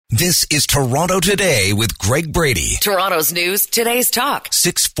This is Toronto Today with Greg Brady. Toronto's news, today's talk.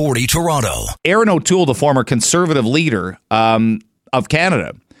 640 Toronto. Aaron O'Toole, the former Conservative leader of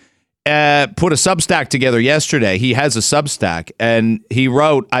Canada, put a Substack together yesterday. He has a Substack, and he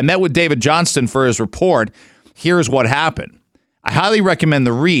wrote, I met with David Johnston for his report. Here's what happened. I highly recommend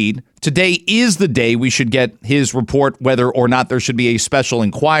the read. Today is the day we should get his report, whether or not there should be a special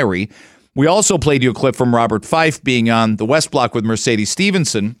inquiry. We also played you a clip from Robert Fife being on the West Block with Mercedes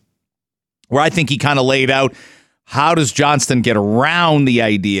Stephenson, where I think he kind of laid out how does Johnston get around the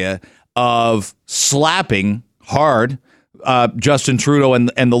idea of slapping hard Justin Trudeau and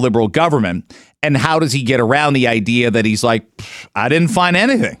the Liberal government, and how does he get around the idea that he's like, I didn't find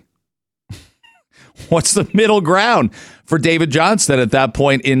anything. What's the middle ground for David Johnston at that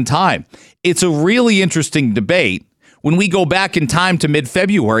point in time? It's a really interesting debate when we go back in time to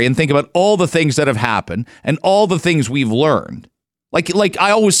mid-February and think about all the things that have happened and all the things we've learned. Like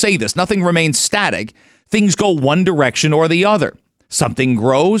I always say this, nothing remains static. Things go one direction or the other. Something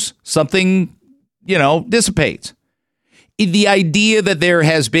grows, something, dissipates. The idea that there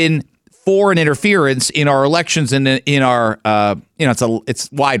has been foreign interference in our elections and in our,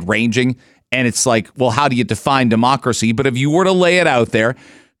 it's wide ranging. And it's like, well, how do you define democracy? But if you were to lay it out there,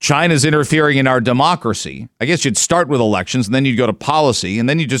 China's interfering in our democracy. I guess you'd start with elections and then you'd go to policy and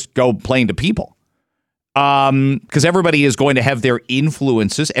then you just go plain to people. Because everybody is going to have their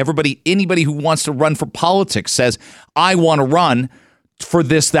influences. Anybody who wants to run for politics says, I want to run for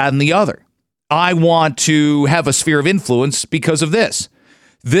this, that, and the other. I want to have a sphere of influence because of this.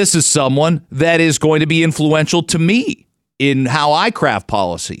 This is someone that is going to be influential to me in how I craft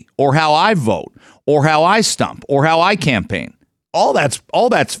policy or how I vote or how I stump or how I campaign. All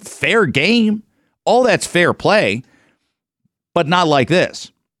that's fair game. All that's fair play, but not like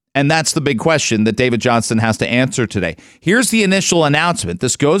this. And that's the big question that David Johnston has to answer today. Here's the initial announcement.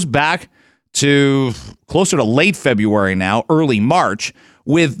 This goes back to closer to late February now, early March,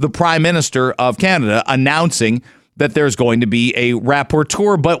 with the Prime Minister of Canada announcing that there's going to be a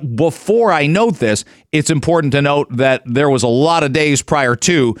rapporteur. But before I note this, it's important to note that there was a lot of days prior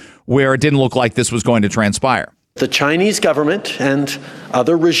to where it didn't look like this was going to transpire. The Chinese government and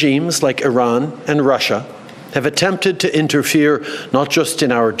other regimes like Iran and Russia have attempted to interfere not just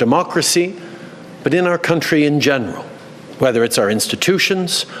in our democracy, but in our country in general, whether it's our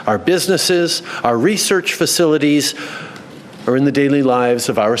institutions, our businesses, our research facilities, or in the daily lives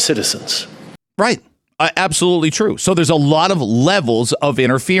of our citizens. Right. Absolutely true. So there's a lot of levels of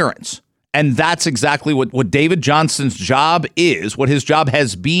interference. And that's exactly what David Johnston's job is, what his job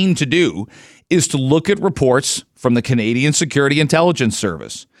has been to do, is to look at reports from the Canadian Security Intelligence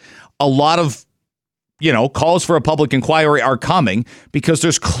Service. A lot of calls for a public inquiry are coming because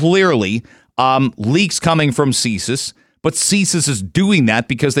there's clearly leaks coming from CSIS, but CSIS is doing that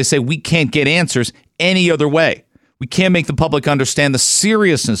because they say we can't get answers any other way. We can't make the public understand the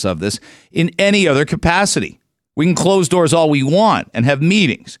seriousness of this in any other capacity. We can close doors all we want and have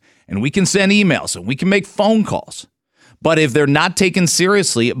meetings, and we can send emails, and we can make phone calls. But if they're not taken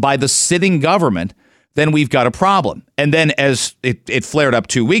seriously by the sitting government, then we've got a problem. And then as it flared up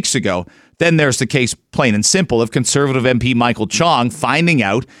 2 weeks ago, then there's the case, plain and simple, of Conservative MP Michael Chong finding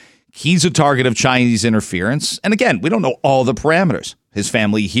out he's a target of Chinese interference. And again, we don't know all the parameters. His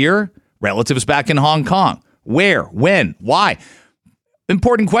family here, relatives back in Hong Kong. Where, when, why?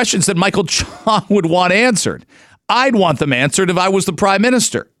 Important questions that Michael Chong would want answered. I'd want them answered if I was the Prime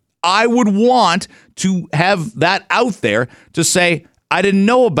Minister. I would want to have that out there to say, I didn't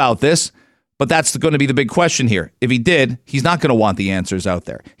know about this. But that's going to be the big question here. If he did, he's not going to want the answers out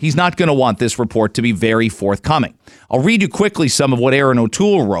there. He's not going to want this report to be very forthcoming. I'll read you quickly some of what Aaron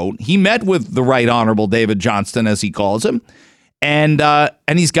O'Toole wrote. He met with the Right Honorable David Johnston, as he calls him, and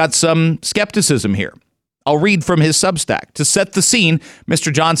he's got some skepticism here. I'll read from his Substack. To set the scene,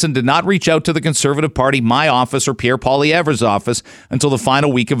 Mr. Johnston did not reach out to the Conservative Party, my office, or Pierre Poilievre's office until the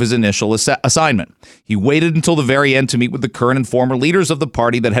final week of his initial assignment. He waited until the very end to meet with the current and former leaders of the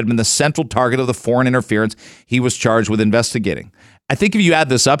party that had been the central target of the foreign interference he was charged with investigating. I think if you add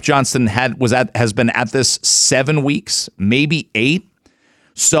this up, Johnston has been at this 7 weeks, maybe 8.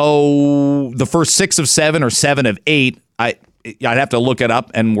 So the first 6 of 7 or 7 of 8, I'd have to look it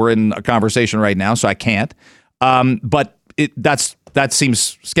up, and we're in a conversation right now, so I can't. But that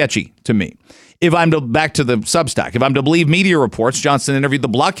seems sketchy to me. If I'm back to the Substack, if I'm to believe media reports, Johnston interviewed the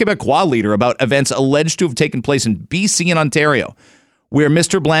Bloc Québécois leader about events alleged to have taken place in BC and Ontario, where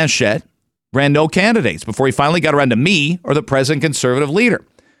Mr. Blanchet ran no candidates before he finally got around to me or the present Conservative leader.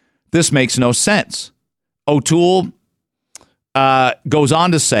 This makes no sense. O'Toole goes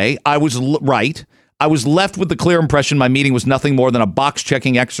on to say, I was right. I was left with the clear impression my meeting was nothing more than a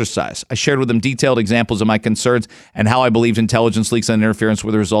box-checking exercise. I shared with them detailed examples of my concerns and how I believed intelligence leaks and interference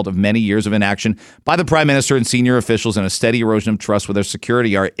were the result of many years of inaction by the Prime Minister and senior officials and a steady erosion of trust with their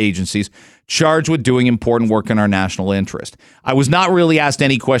security agencies charged with doing important work in our national interest. I was not really asked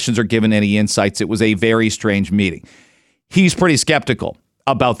any questions or given any insights. It was a very strange meeting. He's pretty skeptical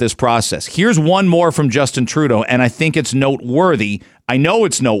about this process. Here's one more from Justin Trudeau, and I think it's noteworthy. I know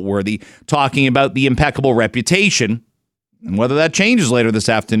it's noteworthy, talking about the impeccable reputation, and whether that changes later this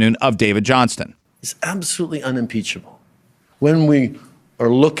afternoon, of David Johnston. It's absolutely unimpeachable. When we are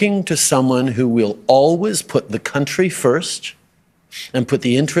looking to someone who will always put the country first and put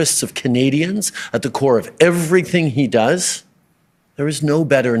the interests of Canadians at the core of everything he does, there is no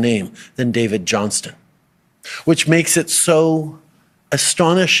better name than David Johnston, which makes it so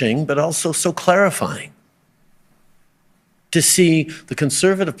astonishing, but also so clarifying to see the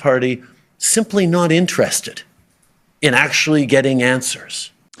Conservative Party simply not interested in actually getting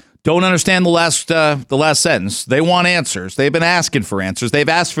answers. Don't understand the last sentence. They want answers. They've been asking for answers. They've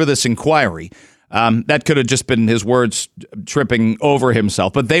asked for this inquiry. That could have just been his words tripping over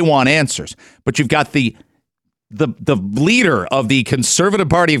himself, but they want answers. But you've got the leader of the Conservative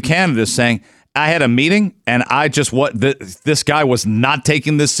Party of Canada saying, I had a meeting, and this guy was not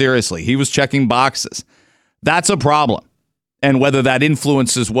taking this seriously. He was checking boxes. That's a problem. And whether that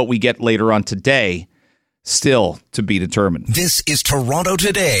influences what we get later on today, still to be determined. This is Toronto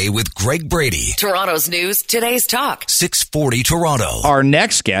Today with Greg Brady. Toronto's news, today's talk. 640 Toronto. Our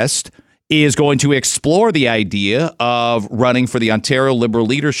next guest is going to explore the idea of running for the Ontario Liberal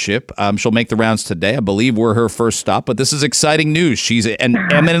leadership. She'll make the rounds today. I believe we're her first stop, but this is exciting news. She's an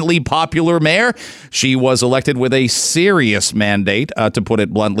eminently popular mayor. She was elected with a serious mandate, to put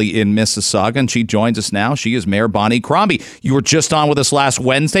it bluntly, in Mississauga, and she joins us now. She is Mayor Bonnie Crombie. You were just on with us last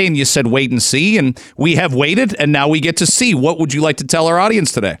Wednesday, and you said wait and see, and we have waited, and now we get to see. What would you like to tell our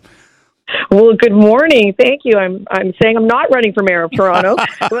audience today? Well, good morning. Thank you. I'm saying I'm not running for mayor of Toronto,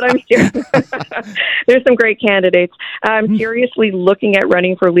 but I'm serious. There's some great candidates. I'm seriously looking at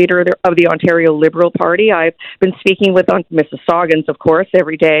running for leader of the Ontario Liberal Party. I've been speaking with Mississaugans, of course,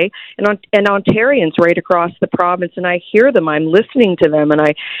 every day, and Ontarians right across the province, and I hear them. I'm listening to them, and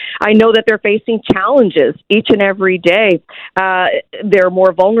I know that they're facing challenges each and every day. They're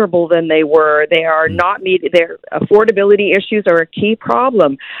more vulnerable than they were. They are not meeting. Their affordability issues are a key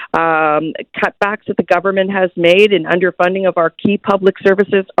problem. Cutbacks that the government has made and underfunding of our key public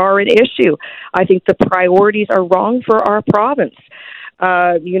services are an issue. I think the priorities are wrong for our province.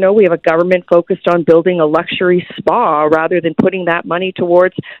 We have a government focused on building a luxury spa rather than putting that money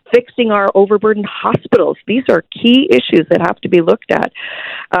towards fixing our overburdened hospitals. These are key issues that have to be looked at.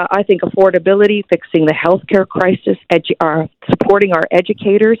 I think affordability, fixing the healthcare crisis, supporting our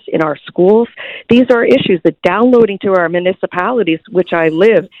educators in our schools, these are issues that downloading to our municipalities, which I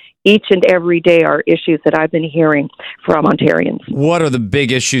live each and every day, are issues that I've been hearing from Ontarians. What are the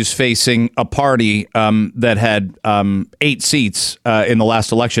big issues facing a party that had 8 seats in the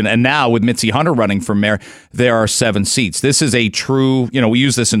last election, and now with Mitzi Hunter running for mayor, there are 7 seats? This is a true, we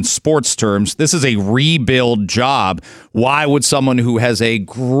use this in sports terms, this is a rebuild job. Why would someone who has a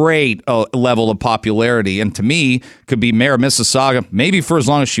great level of popularity, and to me, could be mayor of Mississauga, maybe for as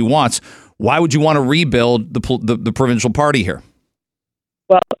long as she wants, why would you want to rebuild the provincial party here?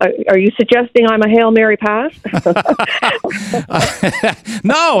 Well, are you suggesting I'm a Hail Mary pass?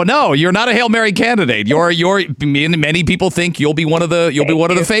 No, you're not a Hail Mary candidate. Many people think you'll be one of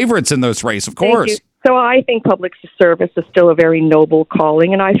the favorites in this race, of course. So I think public service is still a very noble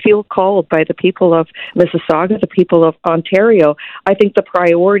calling, and I feel called by the people of Mississauga, the people of Ontario. I think the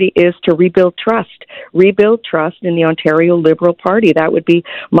priority is to rebuild trust in the Ontario Liberal Party. That would be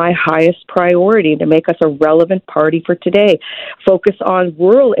my highest priority, to make us a relevant party for today. Focus on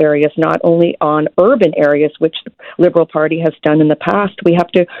rural areas, not only on urban areas, which the Liberal Party has done in the past. We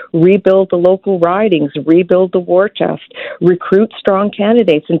have to rebuild the local ridings, rebuild the war chest, recruit strong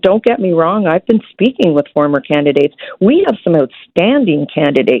candidates. And don't get me wrong, I've been speaking with former candidates. We have some outstanding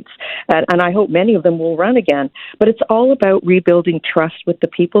candidates, and I hope many of them will run again. But it's all about rebuilding trust with the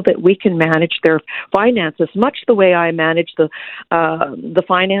people, that we can manage their finances, much the way I manage the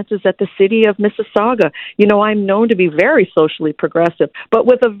finances at the city of Mississauga. I'm known to be very socially progressive, but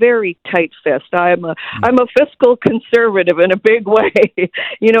with a very tight fist. I'm a fiscal conservative in a big way.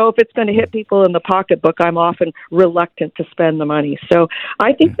 If it's going to hit people in the pocketbook, I'm often reluctant to spend the money. So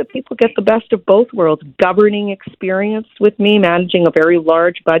I think that people get the best of both worlds. world, governing experience with me, managing a very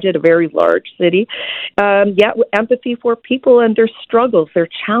large budget, a very large city. Yet empathy for people and their struggles, their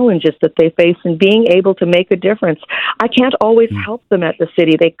challenges that they face, and being able to make a difference. I can't always help them at the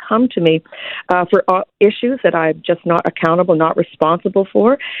city. They come to me for issues that I'm just not accountable, not responsible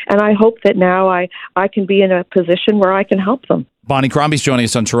for, and I hope that now I can be in a position where I can help them. Bonnie Crombie's joining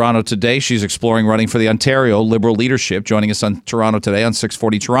us on Toronto Today. She's exploring running for the Ontario Liberal leadership, joining us on Toronto Today on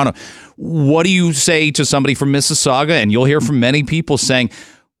 640 Toronto. What do you say to somebody from Mississauga? And you'll hear from many people saying,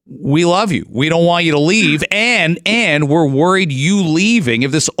 we love you. We don't want you to leave. And we're worried you leaving,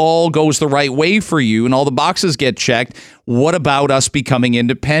 if this all goes the right way for you and all the boxes get checked, what about us becoming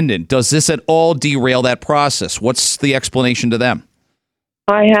independent? Does this at all derail that process? What's the explanation to them?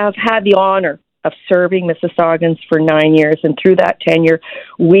 I have had the honor of serving Mississaugans for 9 years, and through that tenure,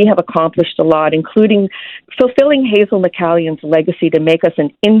 we have accomplished a lot, including fulfilling Hazel McCallion's legacy to make us an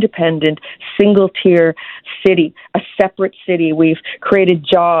independent, single-tier city, a separate city. We've created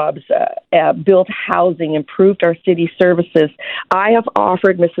jobs, built housing, improved our city services. I have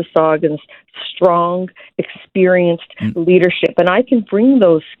offered Mississaugans strong, experienced leadership, and I can bring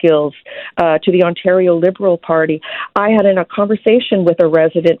those skills to the Ontario Liberal Party. I had a conversation with a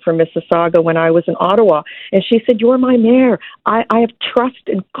resident from Mississauga when I was in Ottawa, and she said, "You're my mayor. I have trust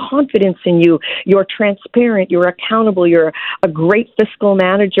and confidence in you. You're transparent. You're accountable. You're a great fiscal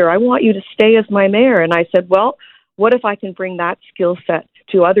manager. I want you to stay as my mayor." And I said, well, what if I can bring that skill set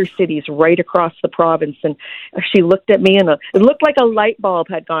to other cities right across the province? And she looked at me, and it looked like a light bulb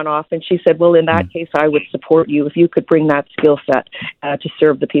had gone off. And she said, well, in that case, I would support you if you could bring that skill set to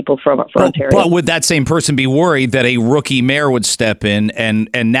serve the people for Ontario. But would that same person be worried that a rookie mayor would step in and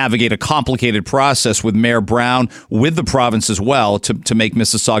navigate a complicated process with Mayor Brown, with the province as well, to make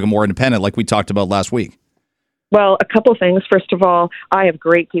Mississauga more independent, like we talked about last week? Well, a couple things. First of all, I have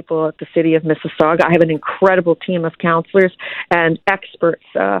great people at the City of Mississauga. I have an incredible team of councillors and experts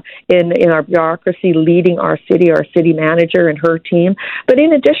in our bureaucracy leading our city manager and her team. But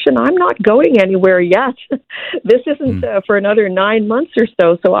in addition, I'm not going anywhere yet. This isn't for another 9 months or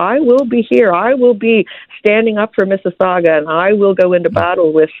so. So I will be here. I will be standing up for Mississauga, and I will go into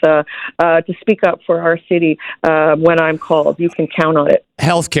battle with to speak up for our city when I'm called. You can count on it.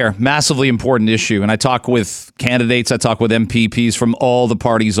 Healthcare, massively important issue. And I talk with candidates, I talk with MPPs from all the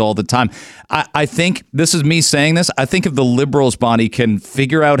parties all the time. I think, this is me saying this, I think if the Liberals, Bonnie, can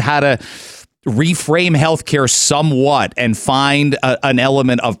figure out how to reframe healthcare somewhat and find an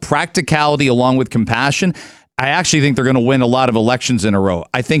element of practicality along with compassion, I actually think they're going to win a lot of elections in a row.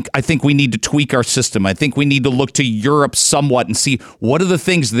 I think we need to tweak our system. I think we need to look to Europe somewhat and see what are the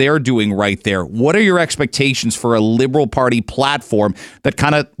things they're doing right there. What are your expectations for a Liberal Party platform that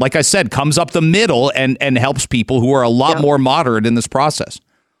kind of, like I said, comes up the middle and helps people who are a lot more moderate in this process?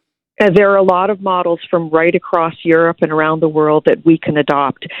 There are a lot of models from right across Europe and around the world that we can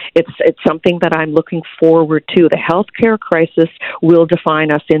adopt. It's something that I'm looking forward to. The healthcare crisis will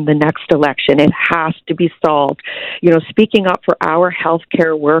define us in the next election. It has to be solved. You know, speaking up for our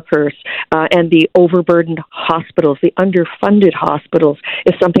healthcare workers and the overburdened hospitals, the underfunded hospitals,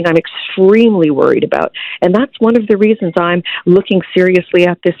 is something I'm extremely worried about. And that's one of the reasons I'm looking seriously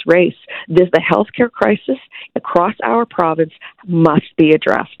at this race. The healthcare crisis across our province must be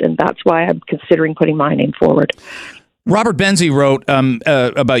addressed, and that's why I'm considering putting my name forward. Robert Benzie wrote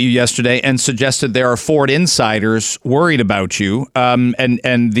about you yesterday and suggested there are Ford insiders worried about you,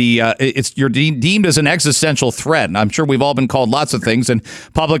 you're deemed as an existential threat. And I'm sure we've all been called lots of things in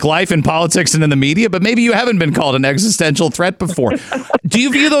public life, in politics, and in the media, but maybe you haven't been called an existential threat before. Do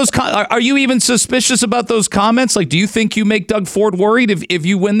you view those? Are you even suspicious about those comments? Like, do you think you make Doug Ford worried if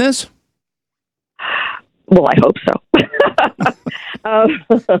you win this? Well, I hope so.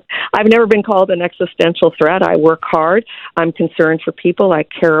 I've never been called an existential threat. I work hard. I'm concerned for people. I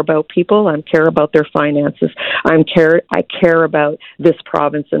care about people. I care about their finances. I care about this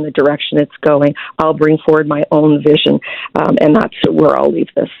province and the direction it's going. I'll bring forward my own vision, and that's where I'll leave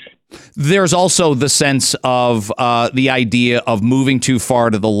this. There's also the sense of the idea of moving too far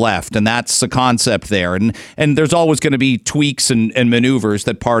to the left, and that's the concept there. And there's always going to be tweaks and maneuvers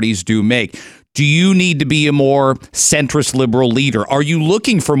that parties do make. Do you need to be a more centrist liberal leader? Are you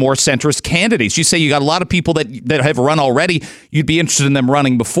looking for more centrist candidates? You say you got a lot of people that have run already. You'd be interested in them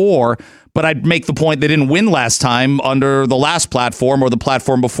running before, but I'd make the point they didn't win last time under the last platform or the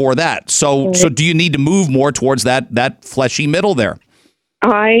platform before that. So do you need to move more towards that fleshy middle there?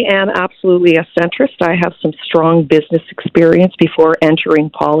 I am absolutely a centrist. I have some strong business experience before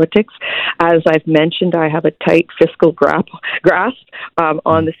entering politics. As I've mentioned, I have a tight fiscal grasp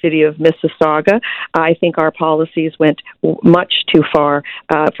on the city of Mississauga. I think our policies went much too far.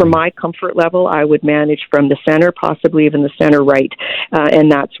 For my comfort level, I would manage from the center, possibly even the center right,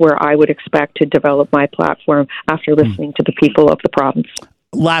 and that's where I would expect to develop my platform after listening to the people of the province.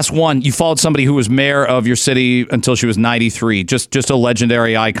 Last one. You followed somebody who was mayor of your city until she was 93. Just a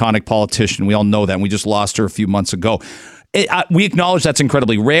legendary, iconic politician. We all know that. And we just lost her a few months ago. We acknowledge that's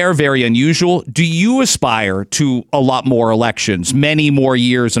incredibly rare, very unusual. Do you aspire to a lot more elections, many more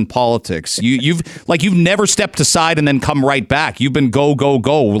years in politics? You've never stepped aside and then come right back. You've been go,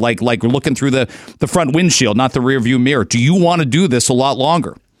 like looking through the front windshield, not the rear view mirror. Do you want to do this a lot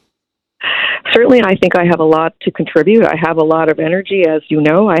longer? Certainly, I think I have a lot to contribute. I have a lot of energy, as you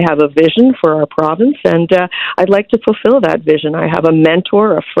know. I have a vision for our province, and I'd like to fulfill that vision. I have a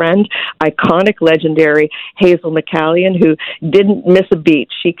mentor, a friend, iconic, legendary Hazel McCallion, who didn't miss a beat.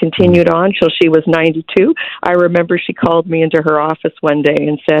 She continued on till she was 92. I remember she called me into her office one day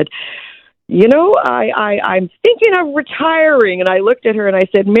and said, you know, I'm thinking of retiring. And I looked at her and I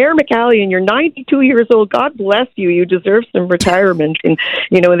said, Mayor McCallion, you're 92 years old. God bless you. You deserve some retirement. And,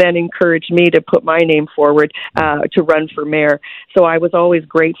 then encouraged me to put my name forward to run for mayor. So I was always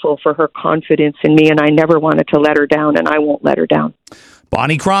grateful for her confidence in me, and I never wanted to let her down, and I won't let her down.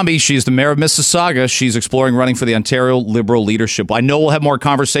 Bonnie Crombie, she's the mayor of Mississauga. She's exploring running for the Ontario Liberal leadership. I know we'll have more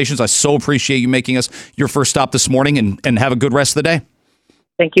conversations. I so appreciate you making us your first stop this morning, and have a good rest of the day.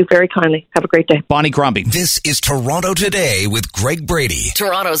 Thank you very kindly. Have a great day. Bonnie Crombie. This is Toronto Today with Greg Brady.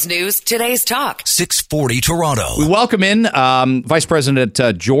 Toronto's news, today's talk. 640 Toronto. We welcome in Vice President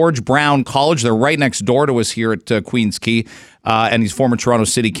at George Brown College. They're right next door to us here at Queen's Quay. And he's former Toronto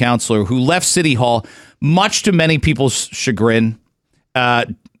City Councillor who left City Hall, much to many people's chagrin. I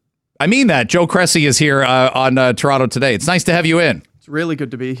mean that. Joe CRESSY is here on Toronto Today. It's nice to have you in. It's really good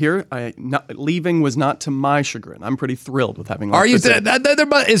to be here. Leaving was not to my chagrin. I'm pretty thrilled with having left. Are you?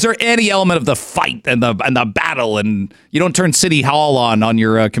 Is there any element of the fight and the battle, and you don't turn City Hall on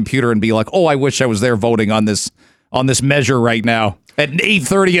your computer and be like, "Oh, I wish I was there voting on this measure right now at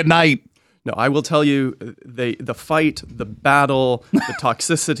 8:30 at night"? No, I will tell you, the fight, the battle, the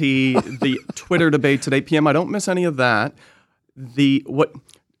toxicity, the Twitter debate at 8 p.m. I don't miss any of that.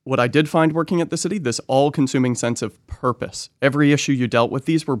 What I did find working at the city, this all-consuming sense of purpose. Every issue you dealt with,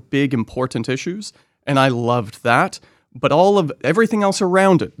 these were big, important issues, and I loved that. But everything else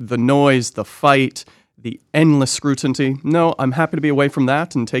around it, the noise, the fight, the endless scrutiny, no, I'm happy to be away from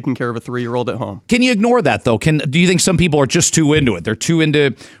that and taking care of a 3-year-old at home. Can you ignore that, though? Do you think some people are just too into it? They're too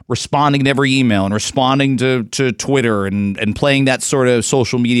into responding to every email and responding to Twitter and playing that sort of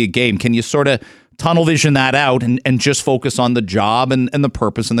social media game. Can you sort of tunnel vision that out and just focus on the job and the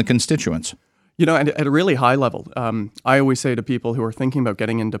purpose and the constituents? At a really high level, I always say to people who are thinking about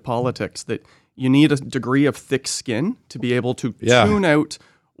getting into politics that you need a degree of thick skin to be able to tune out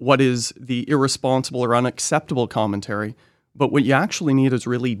what is the irresponsible or unacceptable commentary. But what you actually need is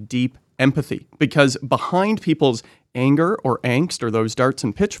really deep empathy, because behind people's anger or angst or those darts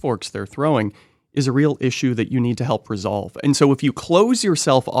and pitchforks they're throwing is a real issue that you need to help resolve. And so if you close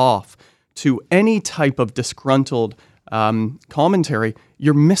yourself off to any type of disgruntled commentary,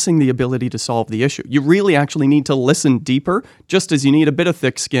 you're missing the ability to solve the issue. You really actually need to listen deeper, just as you need a bit of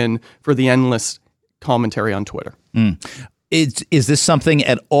thick skin for the endless commentary on Twitter. Is this something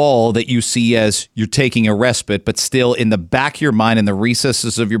at all that you see as you're taking a respite, but still in the back of your mind, in the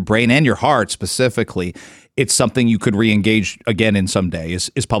recesses of your brain and your heart specifically, it's something you could re-engage again in someday,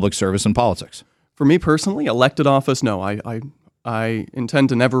 is public service and politics? For me personally, elected office, no. I intend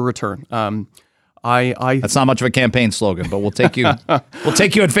to never return. That's not much of a campaign slogan, but we'll take you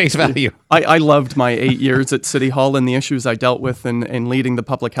at face value. I loved my 8 years at City Hall and the issues I dealt with in leading the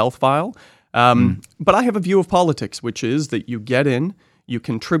public health file. But I have a view of politics, which is that you get in, you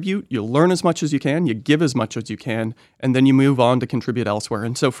contribute, you learn as much as you can, you give as much as you can, and then you move on to contribute elsewhere.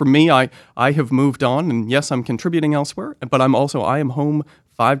 And so for me, I have moved on, and yes, I'm contributing elsewhere, but I am home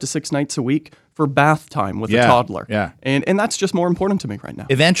 5 to 6 nights a week for bath time with a toddler. Yeah. And that's just more important to me right now.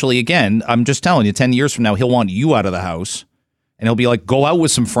 Eventually, again, I'm just telling you, 10 years from now, he'll want you out of the house, and he'll be like, go out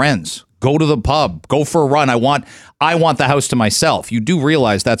with some friends. Go to the pub. Go for a run. I want the house to myself. You do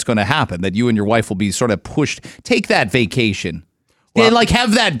realize that's going to happen, that you and your wife will be sort of pushed. Take that vacation. Well,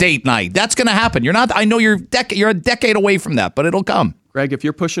 have that date night. That's going to happen. I know you're a decade away from that, but it'll come. Greg, if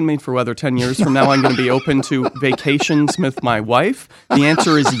you're pushing me for whether 10 years from now I'm going to be open to vacations with my wife, the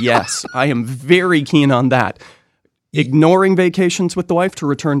answer is yes. I am very keen on that. Ignoring vacations with the wife to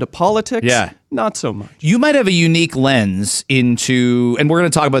return to politics? Yeah. Not so much. You might have a unique lens into, and we're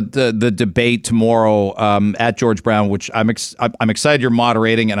going to talk about the debate tomorrow at George Brown, which I'm excited you're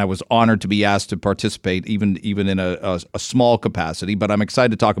moderating, and I was honored to be asked to participate, even in a small capacity. But I'm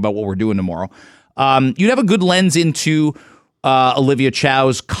excited to talk about what we're doing tomorrow. You'd have a good lens into Olivia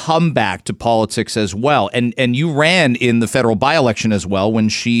Chow's comeback to politics as well, and you ran in the federal by-election as well when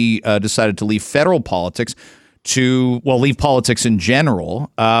she decided to leave federal politics to leave politics in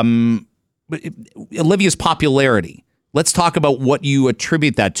general. Olivia's popularity. Let's talk about what you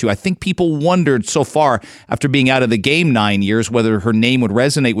attribute that to. I think people wondered so far after being out of the game 9 years whether her name would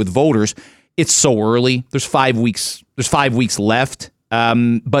resonate with voters. It's so early. There's 5 weeks. There's 5 weeks left.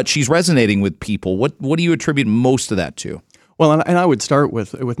 But she's resonating with people. What do you attribute most of that to? Well, and I would start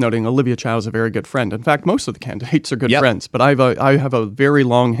with noting Olivia Chow is a very good friend. In fact, most of the candidates are good friends. But I have a very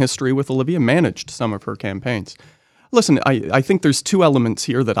long history with Olivia, managed some of her campaigns. Listen, I think there's two elements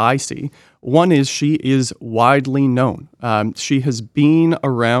here that I see. One is she is widely known. She has been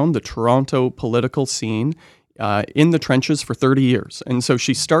around the Toronto political scene in the trenches for 30 years. And so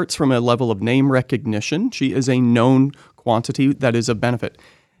she starts from a level of name recognition. She is a known quantity that is of benefit.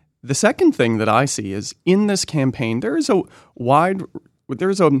 The second thing that I see is in this campaign, there is a wide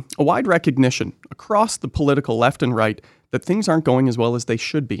recognition across the political left and right that things aren't going as well as they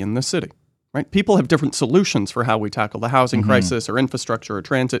should be in the city. Right? People have different solutions for how we tackle the housing crisis or infrastructure or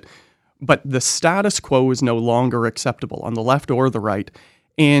transit, but the status quo is no longer acceptable on the left or the right.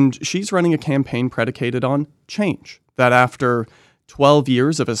 And she's running a campaign predicated on change, that after 12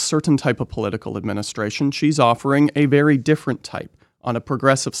 years of a certain type of political administration, she's offering a very different type on a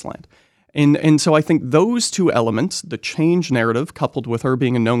progressive slant. And so I think those two elements, the change narrative coupled with her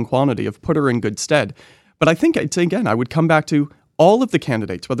being a known quantity, have put her in good stead. But I think, again, I would come back to all of the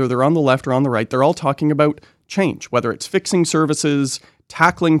candidates, whether they're on the left or on the right, they're all talking about change, whether it's fixing services,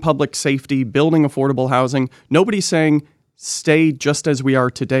 tackling public safety, building affordable housing. Nobody's saying, stay just as we are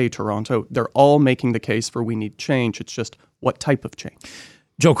today, Toronto. They're all making the case for we need change. It's just what type of change.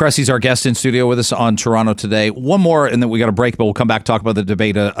 Joe Cressy's our guest in studio with us on Toronto Today. One more, and then we got a break, but we'll come back, talk about the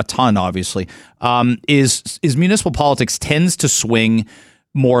debate a ton, obviously. Is municipal politics tends to swing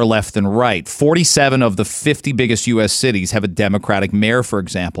more left than right. 47 of the 50 biggest U.S. cities have a Democratic mayor, for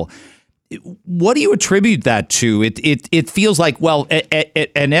example. What do you attribute that to? It feels like, well,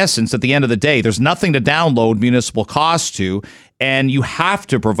 in essence, at the end of the day, there's nothing to download municipal costs to, and you have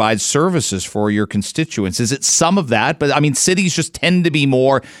to provide services for your constituents. Is it some of that? But I mean, cities just tend to be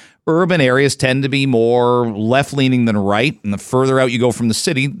more, urban areas tend to be more left-leaning than right, and the further out you go from the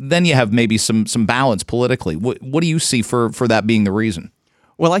city, then you have maybe some balance politically. What do you see for that being the reason?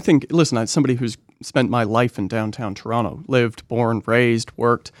 Well, I think, listen, as somebody who's spent my life in downtown Toronto, lived, born, raised,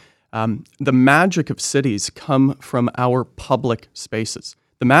 worked, the magic of cities come from our public spaces.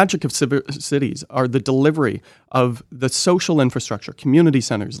 The magic of cities are the delivery of the social infrastructure, community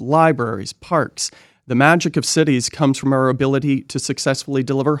centers, libraries, parks. The magic of cities comes from our ability to successfully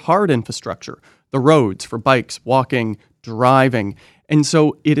deliver hard infrastructure, the roads for bikes, walking, driving. And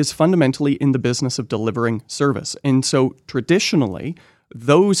so it is fundamentally in the business of delivering service. And so traditionally,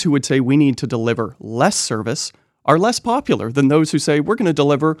 those who would say we need to deliver less service are less popular than those who say we're going to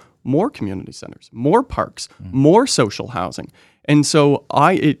deliver more community centers, more parks, more social housing. And so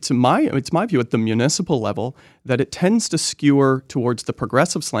it's my view at the municipal level that it tends to skewer towards the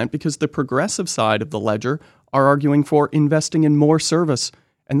progressive slant because the progressive side of the ledger are arguing for investing in more service.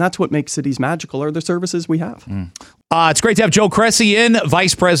 And that's what makes cities magical, are the services we have. It's great to have Joe Cressy in,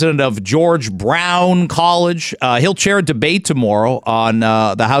 Vice President of George Brown College. He'll chair a debate tomorrow on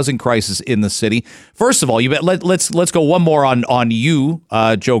the housing crisis in the city. First of all, let's go one more on you,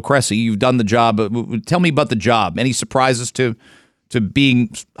 Joe Cressy. You've done the job. Tell me about the job. Any surprises to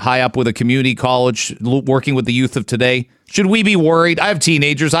being high up with a community college, working with the youth of today? Should we be worried? I have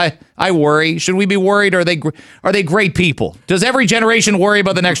teenagers. I worry. Should we be worried? Are they great people? Does every generation worry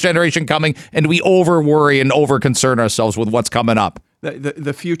about the next generation coming? And do we over worry and over concern ourselves with what's coming up?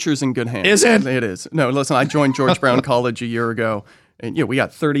 The future's in good hands. Is it? It is. No, listen, I joined George Brown College a year ago. And we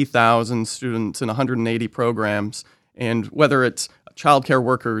got 30,000 students in 180 programs. And whether it's childcare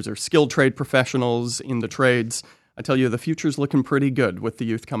workers or skilled trade professionals in the trades, I tell you, the future's looking pretty good with the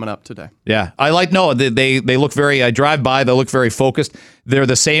youth coming up today. Yeah, they look very, I drive by, they look very focused. They're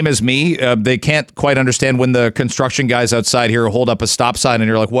the same as me. They can't quite understand when the construction guys outside here hold up a stop sign and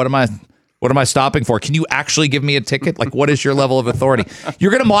you're like, what am I stopping for? Can you actually give me a ticket? Like, what is your level of authority?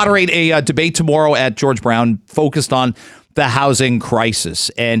 You're going to moderate a debate tomorrow at George Brown focused on the housing crisis.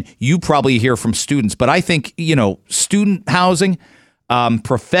 And you probably hear from students, but I think, student housing,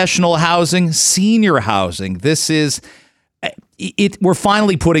 professional housing, senior housing. This is we're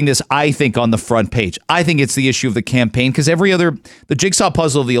finally putting this, I think, on the front page. I think it's the issue of the campaign because the jigsaw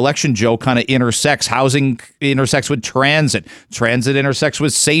puzzle of the election, Joe, kind of intersects. Housing intersects with transit. Transit intersects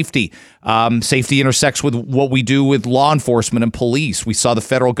with safety. Safety intersects with what we do with law enforcement and police. We saw the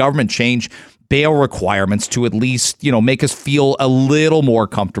federal government change bail requirements to at least, make us feel a little more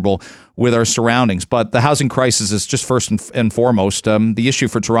comfortable with our surroundings. But the housing crisis is just first and foremost the issue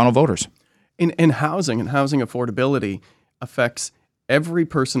for Toronto voters. In housing and housing affordability affects every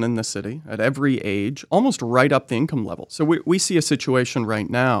person in the city at every age, almost right up the income level. So we see a situation right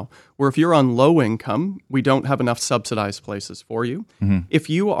now where if you're on low income, we don't have enough subsidized places for you. Mm-hmm. If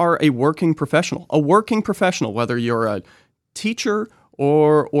you are a working professional, whether you're a teacher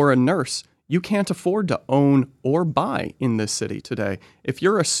or a nurse, you can't afford to own or buy in this city today. If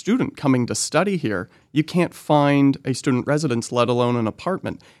you're a student coming to study here, you can't find a student residence, let alone an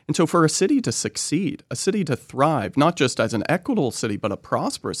apartment. And so for a city to succeed, a city to thrive, not just as an equitable city, but a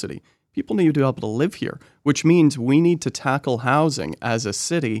prosperous city, people need to be able to live here, which means we need to tackle housing as a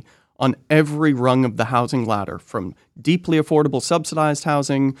city on every rung of the housing ladder, from deeply affordable subsidized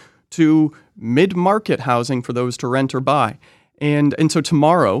housing to mid-market housing for those to rent or buy. And so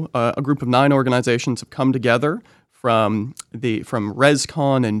tomorrow, a group of 9 organizations have come together from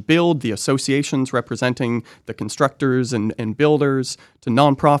ResCon and Build, the associations representing the constructors and builders, to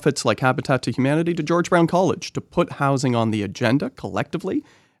nonprofits like Habitat to Humanity, to George Brown College, to put housing on the agenda collectively.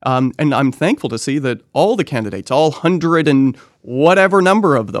 And I'm thankful to see that all the candidates, all 100 and whatever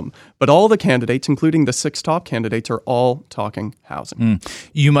number of them, but all the candidates, including the 6 top candidates, are all talking housing.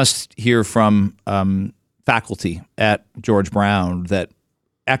 You must hear from faculty at George Brown that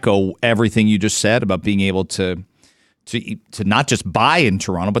echo everything you just said about being able to not just buy in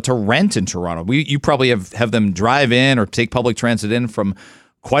Toronto, but to rent in Toronto. You probably have them drive in or take public transit in from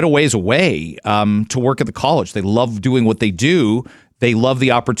quite a ways away to work at the college. They love doing what they do. They love the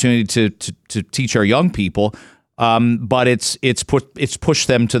opportunity to teach our young people, but it's pushed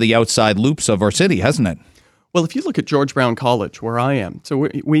them to the outside loops of our city, hasn't it? Well, if you look at George Brown College, where I am, so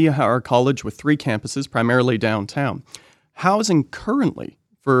we are a college with 3 campuses, primarily downtown. Housing currently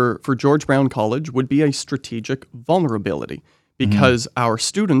for George Brown College would be a strategic vulnerability because our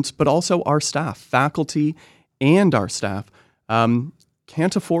students, but also our staff, faculty and our staff,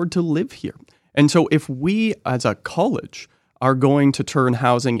 can't afford to live here. And so if we as a college are going to turn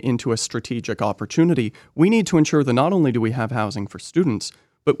housing into a strategic opportunity, we need to ensure that not only do we have housing for students,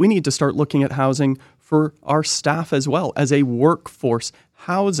 but we need to start looking at housing for our staff as well as a workforce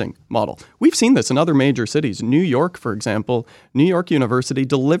housing model. We've seen this in other major cities. New York, for example, New York University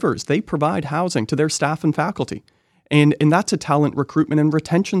delivers. They provide housing to their staff and faculty. And that's a talent recruitment and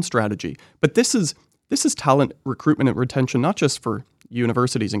retention strategy. But this is talent recruitment and retention, not just for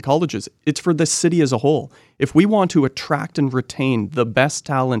universities and colleges. It's for the city as a whole. If we want to attract and retain the best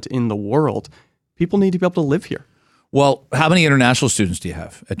talent in the world, people need to be able to live here. Well, how many international students do you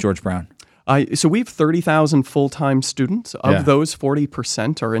have at George Brown? So we have 30,000 full-time students. Of those,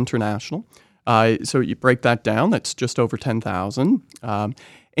 40% are international. So you break that down, that's just over 10,000.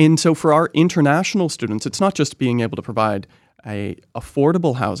 And so for our international students, it's not just being able to provide a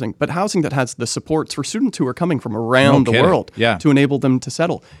affordable housing, but housing that has the supports for students who are coming from around the world to enable them to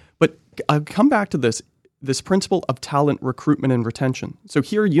settle. But I'll come back to this principle of talent recruitment and retention. So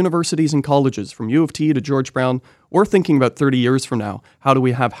here, universities and colleges, from U of T to George Brown, we're thinking about 30 years from now, how do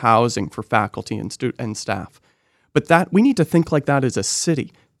we have housing for faculty and staff? But that we need to think like that as a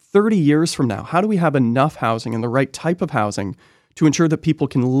city. 30 years from now, how do we have enough housing and the right type of housing to ensure that people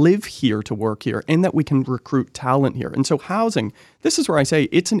can live here to work here and that we can recruit talent here? And so housing, this is where I say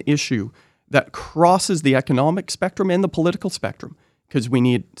it's an issue that crosses the economic spectrum and the political spectrum, because we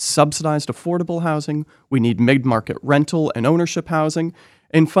need subsidized affordable housing, we need mid-market rental and ownership housing,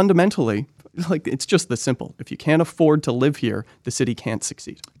 and fundamentally, it's just this simple. If you can't afford to live here, the city can't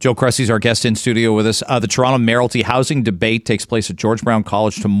succeed. Joe CRESSY is our guest in studio with us. The Toronto Mayoralty Housing Debate takes place at George Brown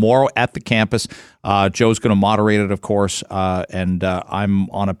College tomorrow at the campus. Joe's going to moderate it, of course, and I'm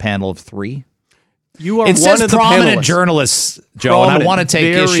on a panel of 3. You are it one says of the prominent panelists. Journalists, Joe, and I want to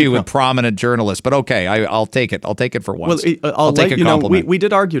take issue with prominent journalists, but okay, I'll take it. I'll take it for once. Well, I'll take a compliment. We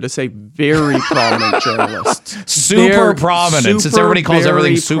did argue to say very prominent journalists. Super prominent, since everybody calls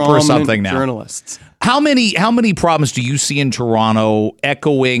everything super something now. Journalists. How many problems do you see in Toronto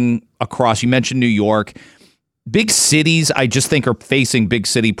echoing across? You mentioned New York. big cities, I just think, are facing big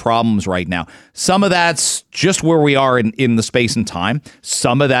city problems right now. Some of that's just where we are in the space and time.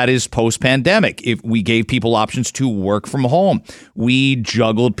 Some of that is post-pandemic. If we gave people options to work from home, we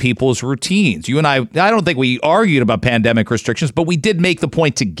juggled people's routines. You and I don't think we argued about pandemic restrictions, but we did make the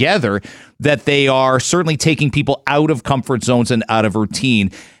point together that they are certainly taking people out of comfort zones and out of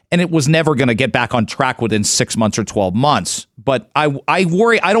routine. And it was never going to get back on track within 6 months or 12 months. But I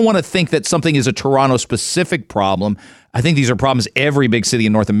worry. I don't want to think that something is a Toronto-specific problem. I think these are problems every big city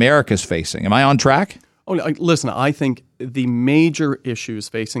in North America is facing. Am I on track? Oh, listen, I think the major issues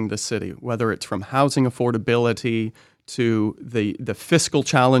facing the city, whether it's from housing affordability to the fiscal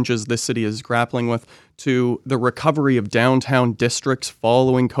challenges this city is grappling with, to the recovery of downtown districts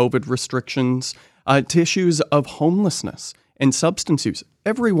following COVID restrictions, to issues of homelessness and substance use.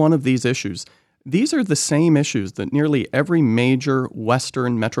 Every one of these issues, these are the same issues that nearly every major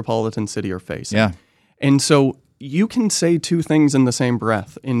Western metropolitan city are facing. Yeah. And so you can say two things in the same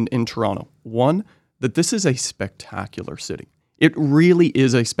breath in Toronto. One, that this is a spectacular city. It really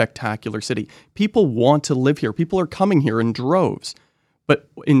is a spectacular city. People want to live here. People are coming here in droves. But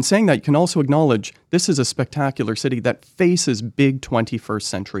in saying that, you can also acknowledge this is a spectacular city that faces big 21st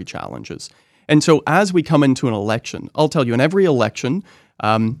century challenges. And so as we come into an election, I'll tell you, in every election,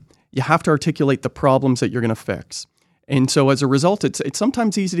 you have to articulate the problems that you're going to fix. And so as a result, it's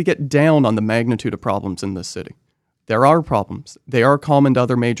sometimes easy to get down on the magnitude of problems in this city. There are problems. They are common to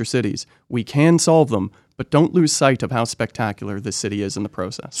other major cities. We can solve them, but don't lose sight of how spectacular this city is in the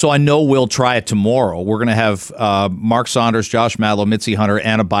process. So I know we'll try it tomorrow. We're going to have Mark Saunders, Josh Madlow, Mitzi Hunter,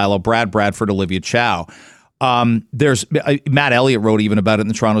 Anna Bilo, Brad Bradford, Olivia Chow. There's Matt Elliott wrote even about it in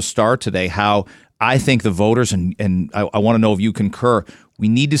the Toronto Star today, how I think the voters, and I want to know if you concur, we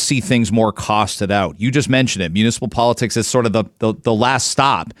need to see things more costed out. You just mentioned it. Municipal politics is sort of the last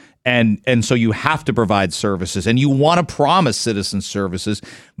stop. And so you have to provide services, and you want to promise citizen services,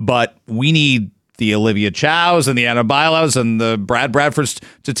 but we need the Olivia Chows and the Anna Bilos and the Brad Bradfords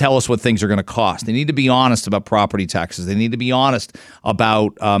to tell us what things are going to cost. They need to be honest about property taxes. They need to be honest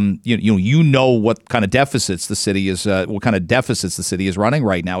about what kind of deficits the city is running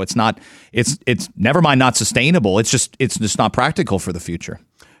right now. It's never mind not sustainable. It's just not practical for the future.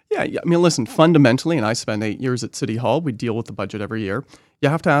 Yeah, I mean, listen, fundamentally, and I spent 8 years at City Hall, we deal with the budget every year. You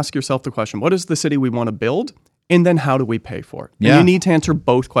have to ask yourself the question, what is the city we want to build? And then how do we pay for it? Yeah. And you need to answer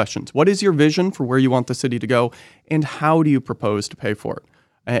both questions. What is your vision for where you want the city to go? And how do you propose to pay for it?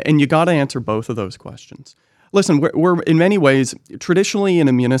 And you got to answer both of those questions. Listen, we're in many ways, traditionally in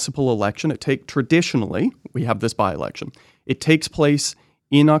a municipal election, we have this by-election. It takes place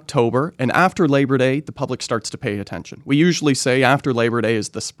in October, and after Labor Day, the public starts to pay attention. We usually say after Labor Day is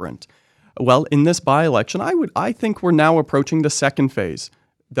the sprint. Well, in this by-election, I think we're now approaching the second phase.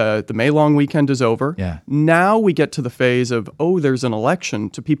 The May long weekend is over. Yeah. Now we get to the phase of, there's an election,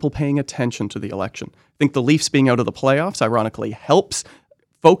 to people paying attention to the election. I think the Leafs being out of the playoffs, ironically, helps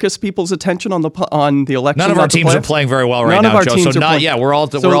focus people's attention on the election. None of our teams are playing very well right now, Joe. We're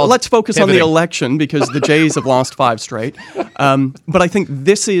all let's focus pivoting on the election because the Jays have lost 5 straight. But I think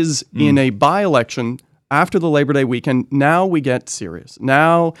this is in a by-election after the Labor Day weekend. Now we get serious.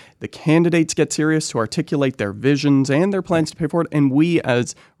 Now the candidates get serious to articulate their visions and their plans to pay for it. And we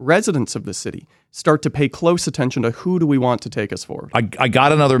as residents of the city start to pay close attention to who do we want to take us forward. I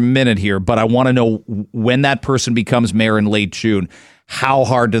got another minute here, but I want to know when that person becomes mayor in late June, how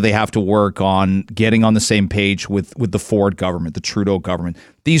hard do they have to work on getting on the same page with the Ford government, the Trudeau government?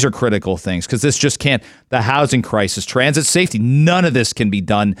 These are critical things because this just can't, the housing crisis, transit safety, none of this can be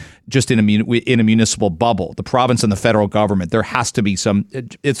done just in a municipal bubble. The province and the federal government, there has to be some,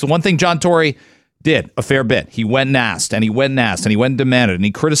 it's the one thing John Tory did a fair bit. He went and asked, and he went and demanded, and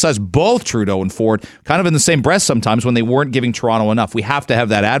he criticized both Trudeau and Ford kind of in the same breath sometimes when they weren't giving Toronto enough. We have to have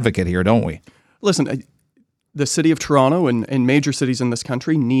that advocate here, don't we? Listen, the city of Toronto and major cities in this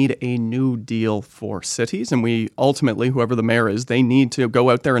country need a new deal for cities. And we ultimately, whoever the mayor is, they need to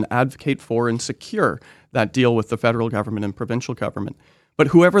go out there and advocate for and secure that deal with the federal government and provincial government. But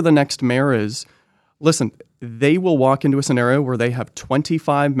whoever the next mayor is, listen, they will walk into a scenario where they have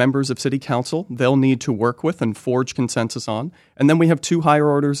 25 members of city council they'll need to work with and forge consensus on. And then we have 2 higher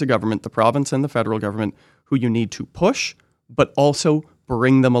orders of government, the province and the federal government, who you need to push, but also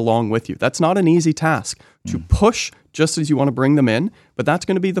bring them along with you. That's not an easy task to push just as you want to bring them in, but that's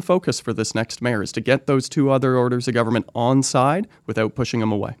going to be the focus for this next mayor, is to get those 2 other orders of government on side without pushing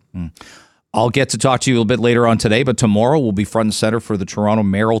them away. I'll get to talk to you a little bit later on today, but tomorrow we'll be front and center for the Toronto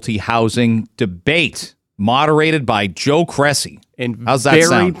mayoralty housing debate. moderated by Joe CRESSY. And how's that very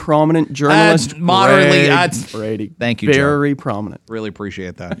sound? Prominent journalist. Moderately. Brady. Thank you, Very Joe. prominent. Really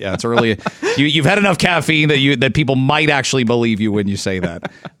appreciate that. Yeah, it's early. You've had enough caffeine that people might actually believe you when you say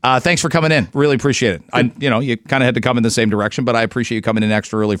that. Thanks for coming in. Really appreciate it. You kind of had to come in the same direction, but I appreciate you coming in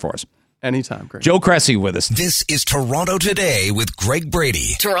extra early for us. Anytime, Greg. Joe CRESSY with us. This is Toronto Today with Greg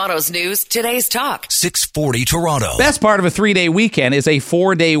Brady. Toronto's news, today's talk. 640 Toronto. Best part of a 3-day weekend is a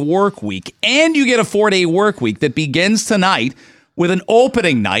 4-day work week. And you get a 4-day work week that begins tonight with an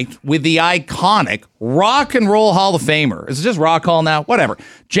opening night with the iconic Rock and Roll Hall of Famer. Is it just Rock Hall now? Whatever.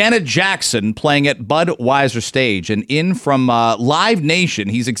 Janet Jackson playing at Budweiser Stage. And in from Live Nation,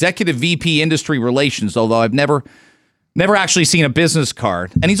 he's Executive VP Industry Relations, although I've never actually seen a business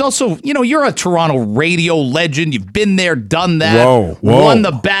card. And he's also, you're a Toronto radio legend. You've been there, done that. Whoa. Won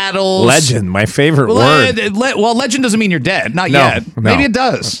the battles. Legend, my favorite word. Well, legend doesn't mean you're dead. Not yet. No. Maybe it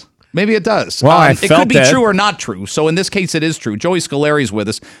does. Well, it could be true or not true. So in this case, it is true. Joey Scoleri is with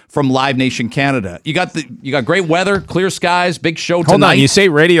us from Live Nation Canada. You got great weather, clear skies, big show tonight. Hold on, you say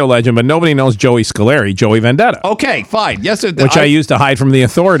radio legend, but nobody knows Joey Scoleri, Joey Vendetta. Okay, fine. Yes, which I used to hide from the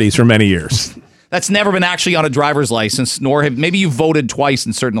authorities for many years. That's never been actually on a driver's license, nor maybe you voted twice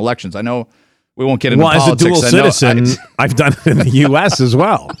in certain elections. I know we won't get into politics. As a dual citizen, I've done it in the U.S. as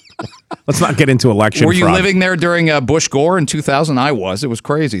well. Let's not get into election Were you fraud. living there during Bush Gore in 2000? I was. It was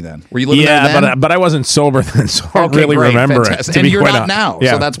crazy then. Were you living there then? Yeah, but I wasn't sober then, so I don't really remember fantastic. it. And you're not now,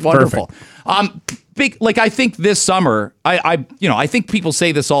 so that's wonderful. Perfect. I think this summer, I think people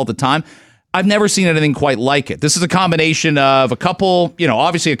say this all the time. I've never seen anything quite like it. This is a combination of a couple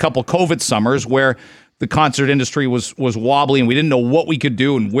COVID summers where the concert industry was wobbly and we didn't know what we could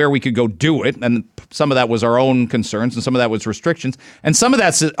do and where we could go do it. And some of that was our own concerns and some of that was restrictions. And some of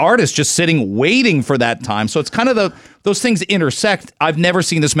that's artists just sitting, waiting for that time. So it's kind of those things intersect. I've never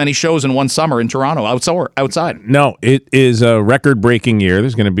seen this many shows in one summer in Toronto, outside. No, it is a record-breaking year.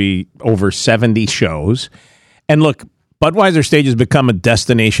 There's going to be over 70 shows. And look, Budweiser Stage has become a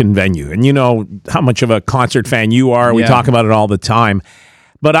destination venue. And you know how much of a concert fan you are. We talk about it all the time.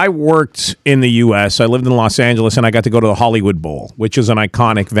 But I worked in the U.S. I lived in Los Angeles, and I got to go to the Hollywood Bowl, which is an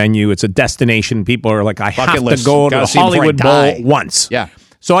iconic venue. It's a destination. People are like, I have to go to the Hollywood Bowl once. Yeah.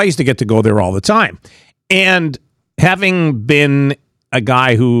 So I used to get to go there all the time. And having been a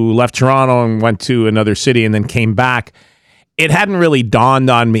guy who left Toronto and went to another city and then came back, it hadn't really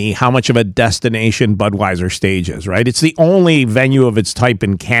dawned on me how much of a destination Budweiser Stage is, right? It's the only venue of its type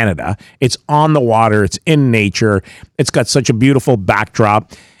in Canada. It's on the water. It's in nature. It's got such a beautiful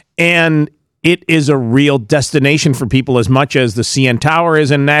backdrop. And it is a real destination for people as much as the CN Tower is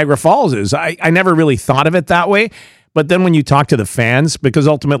and Niagara Falls is. I never really thought of it that way. But then when you talk to the fans, because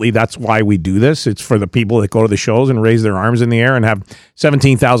ultimately that's why we do this, it's for the people that go to the shows and raise their arms in the air and have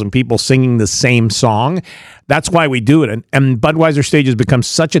 17,000 people singing the same song. That's why we do it. And Budweiser Stage has become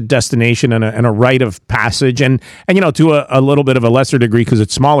such a destination and a rite of passage. And to a little bit of a lesser degree because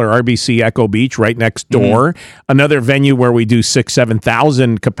it's smaller, RBC Echo Beach right next door. Another venue where we do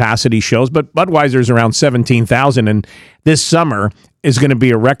 7,000 capacity shows. But Budweiser's around 17,000. And this summer is going to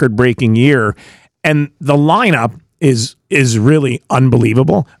be a record-breaking year. And the lineup is really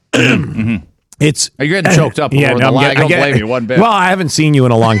unbelievable. It's you're getting choked up. I don't blame you one bit. Well, I haven't seen you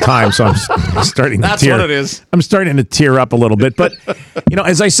in a long time, so I'm starting to That's tear. what it is. I'm starting to tear up a little bit. But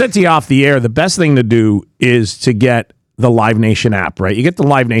as I said to you off the air, the best thing to do is to get the Live Nation app, right? You get the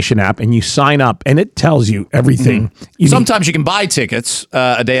Live Nation app and you sign up, and it tells you everything. Sometimes you can buy tickets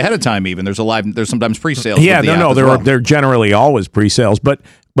a day ahead of time. Even there's sometimes pre-sales. Yeah, they're generally always pre-sales. But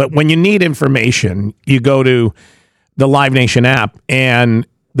when you need information, you go to the Live Nation app, and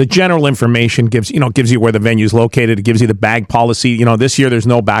the general information gives you where the venue's located. It gives you the bag policy. This year there's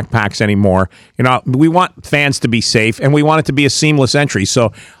no backpacks anymore. We want fans to be safe, and we want it to be a seamless entry.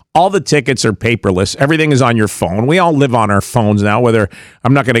 So all the tickets are paperless. Everything is on your phone. We all live on our phones now.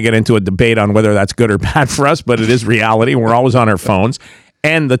 I'm not going to get into a debate on whether that's good or bad for us, but it is reality. We're always on our phones.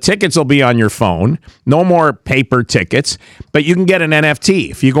 And the tickets will be on your phone. No more paper tickets, but you can get an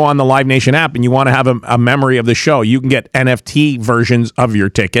NFT. If you go on the Live Nation app and you want to have a memory of the show, you can get NFT versions of your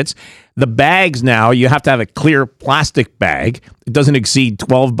tickets. The bags now, you have to have a clear plastic bag. It doesn't exceed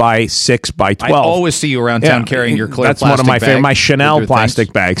 12 by 6 by 12. I always see you around town carrying your clear plastic bag. That's one of my favorite, my Chanel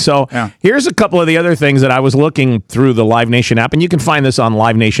plastic bag. So here's a couple of the other things that I was looking through the Live Nation app, and you can find this on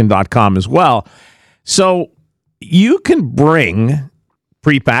livenation.com as well. So you can bring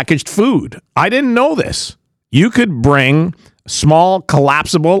prepackaged food. I didn't know this. You could bring small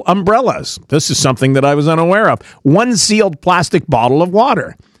collapsible umbrellas. This is something that I was unaware of. One sealed plastic bottle of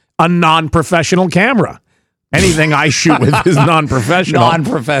water. A non-professional camera. Anything I shoot with is non-professional.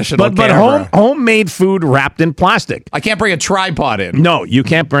 Non-professional But homemade food wrapped in plastic. I can't bring a tripod in. No, you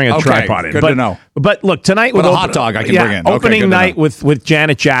can't bring a tripod in. Good to know. But look, tonight with a hot dog I can bring in. Opening night with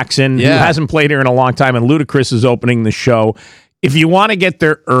Janet Jackson, who hasn't played here in a long time, and Ludacris is opening the show. If you want to get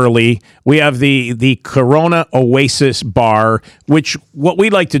there early, we have the Corona Oasis Bar, which what we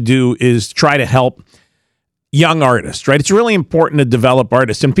like to do is try to help young artists, right? It's really important to develop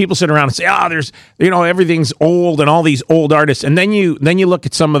artists. And people sit around and say, there's, everything's old and all these old artists. And then you look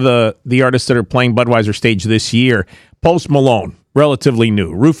at some of the artists that are playing Budweiser stage this year. Post Malone, relatively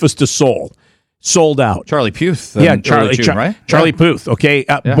new. Rufus Du Sol, sold out. Charlie Puth. Charlie Puth. Okay.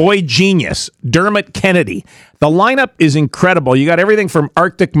 Boy Genius, Dermot Kennedy. The lineup is incredible. You got everything from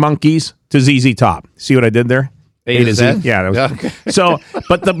Arctic Monkeys to ZZ Top. See what I did there? A to Z? Yeah. That was, So,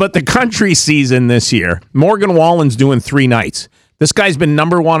 but the country season this year, Morgan Wallen's doing 3 nights. This guy's been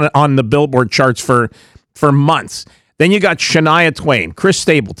number 1 on the Billboard charts for months. Then you got Shania Twain, Chris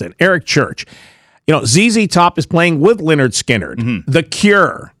Stapleton, Eric Church. ZZ Top is playing with Lynyrd Skynyrd, The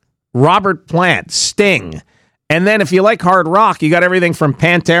Cure, Robert Plant, Sting. And then if you like hard rock, you got everything from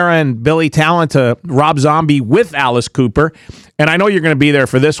Pantera and Billy Talent to Rob Zombie with Alice Cooper. And I know you're going to be there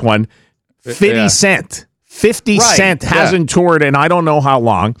for this one. 50 Cent. 50 Cent hasn't toured in I don't know how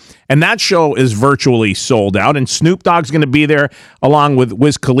long, and that show is virtually sold out, and Snoop Dogg's going to be there along with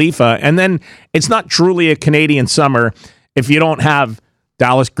Wiz Khalifa, and then it's not truly a Canadian summer if you don't have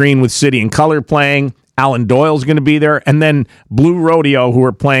Dallas Green with City and Color playing, Alan Doyle's going to be there, and then Blue Rodeo, who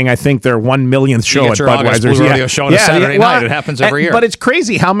are playing, I think, their 1 millionth show at Budweiser's. Blue Rodeo show on a Saturday night. It happens every year. But it's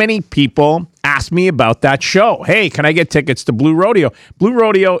crazy how many people ask me about that show. Hey, can I get tickets to Blue Rodeo? Blue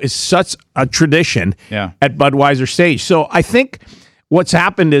Rodeo is such a tradition at Budweiser stage. So I think what's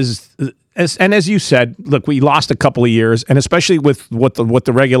happened is, as you said, look, we lost a couple of years, and especially with what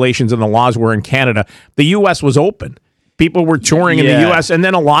the regulations and the laws were in Canada, the U.S. was open. People were touring in the U.S., and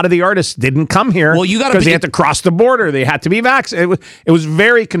then a lot of the artists didn't come here because they had to cross the border. They had to be vaccinated. It was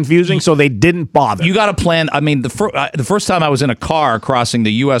very confusing, so they didn't bother. You got to plan. I mean, the first time I was in a car crossing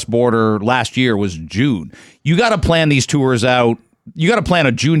the U.S. border last year was June. You got to plan these tours out. You got to plan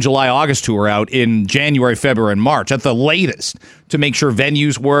a June, July, August tour out in January, February, and March at the latest to make sure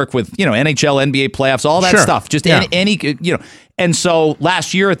venues work with, NHL, NBA playoffs, all that stuff. Just any. And so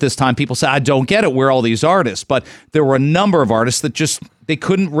last year at this time, people said, I don't get it. Where are all these artists? But there were a number of artists that they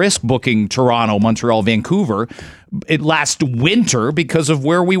couldn't risk booking Toronto, Montreal, Vancouver last winter because of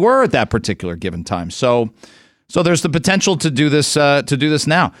where we were at that particular given time. So there's the potential to do this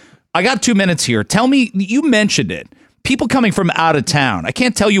now. I got 2 minutes here. Tell me, you mentioned it. People coming from out of town. I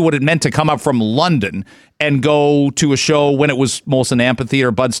can't tell you what it meant to come up from London and go to a show when it was Molson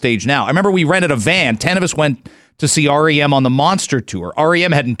Amphitheater, Bud Stage Now. I remember we rented a van. 10 of us went to see REM on the Monster Tour.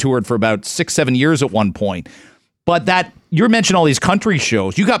 REM hadn't toured for about 6-7 years at one point. But you're mentioning all these country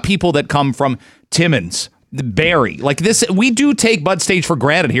shows. You got people that come from Timmins, Barrie. Like this, we do take Bud Stage for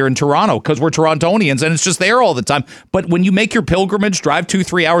granted here in Toronto because we're Torontonians and it's just there all the time. But when you make your pilgrimage, drive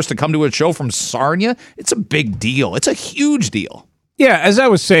 2-3 hours to come to a show from Sarnia, it's a big deal. It's a huge deal. Yeah, as I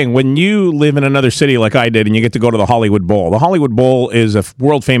was saying, when you live in another city like I did and you get to go to the Hollywood Bowl is a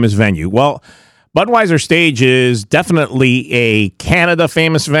world-famous venue. Well, Budweiser Stage is definitely a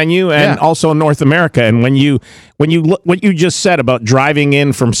Canada-famous venue and also North America. And when you look what you just said about driving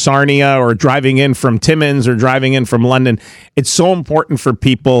in from Sarnia or driving in from Timmins or driving in from London, it's so important for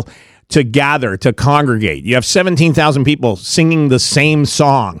people to gather, to congregate. You have 17,000 people singing the same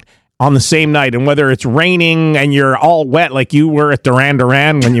song on the same night, and whether it's raining and you're all wet like you were at Duran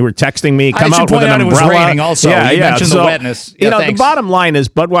Duran when you were texting me, come out with an umbrella. It was raining also. You mentioned the wetness. The bottom line is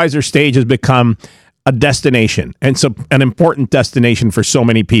Budweiser Stage has become a destination, and so an important destination for so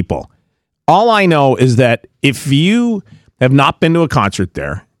many people. All I know is that if you have not been to a concert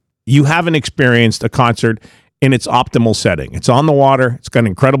there, you haven't experienced a concert in its optimal setting. It's on the water. It's got an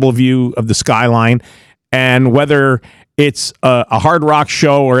incredible view of the skyline, and whether it's a hard rock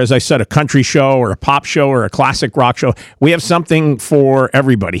show or, as I said, a country show or a pop show or a classic rock show, we have something for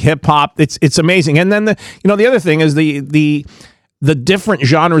everybody. Hip hop, it's amazing. And then the other thing is the different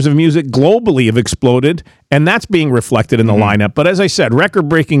genres of music globally have exploded, and that's being reflected in the lineup. But as I said,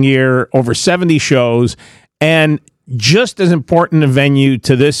 record-breaking year, over 70 shows, and just as important a venue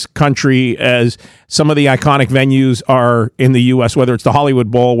to this country as some of the iconic venues are in the U.S., whether it's the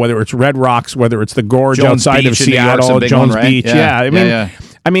Hollywood Bowl, whether it's Red Rocks, whether it's the Gorge Jones outside Beach of Seattle, Jones Beach. Yeah.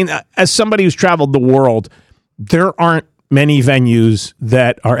 I mean, as somebody who's traveled the world, there aren't many venues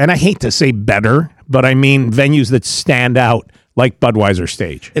that are, and I hate to say better, but I mean venues that stand out like Budweiser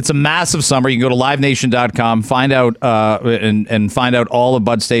Stage. It's a massive summer. You can go to livenation.com, find out and find out all of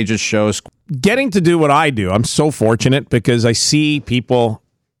Bud Stage's shows. getting to do what I do, I'm so fortunate because I see people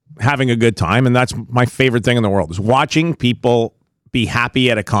having a good time, and that's my favorite thing in the world is watching people be happy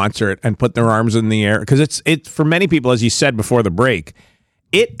at a concert and put their arms in the air. Because it's for many people, as you said before the break,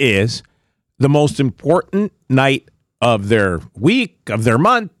 it is the most important night of their week, of their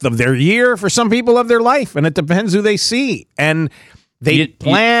month, of their year, for some people of their life. And it depends who they see. And they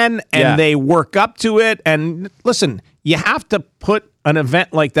plan and they work up to it. And listen, you have to put an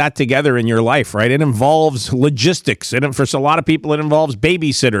event like that together in your life, right? It involves logistics. For a lot of people, it involves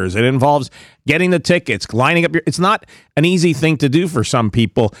babysitters. It involves getting the tickets, lining up. It's not an easy thing to do for some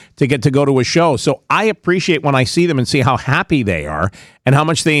people to get to go to a show. So I appreciate when I see them and see how happy they are and how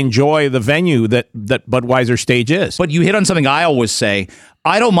much they enjoy the venue that Budweiser Stage is. But you hit on something I always say.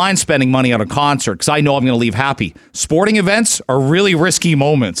 I don't mind spending money on a concert because I know I'm going to leave happy. Sporting events are really risky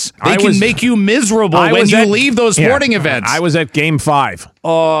moments. They can make you miserable when you leave those sporting events. I was at Game 5.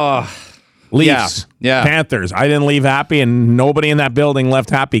 Leafs, Panthers. I didn't leave happy, and nobody in that building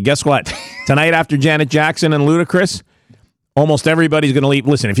left happy. Guess what? Tonight after Janet Jackson and Ludacris, almost everybody's going to leave.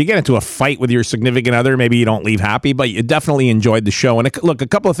 Listen, if you get into a fight with your significant other, maybe you don't leave happy, but you definitely enjoyed the show. And look, a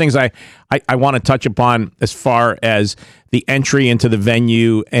couple of things I want to touch upon as far as the entry into the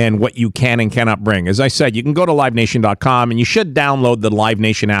venue and what you can and cannot bring. As I said, you can go to livenation.com and you should download the Live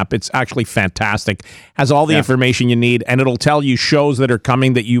Nation app. It's actually fantastic. Has all the information you need, and it'll tell you shows that are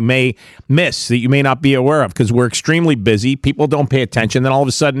coming that you may miss, that you may not be aware of, because we're extremely busy. People don't pay attention. Then all of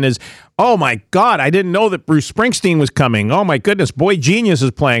a sudden is, oh my God, I didn't know that Bruce Springsteen was coming. Oh my goodness, Boy Genius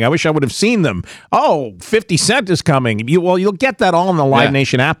is playing. I wish I would have seen them. Oh, 50 Cent is coming. You'll get that all in the Live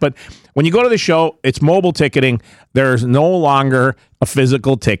Nation app, but when you go to the show, it's mobile ticketing. There's no longer a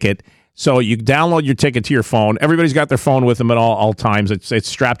physical ticket. So you download your ticket to your phone. Everybody's got their phone with them at all times. It's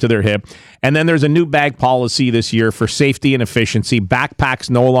strapped to their hip. And then there's a new bag policy this year for safety and efficiency. Backpacks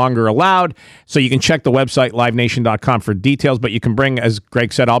no longer allowed. So you can check the website, livenation.com, for details. But you can bring, as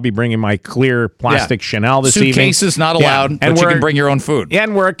Greg said, I'll be bringing my clear plastic Chanel this evening. Suitcases not allowed, but you can bring your own food.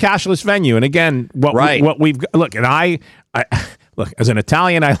 And we're a cashless venue. And again, what we've look, and I look, as an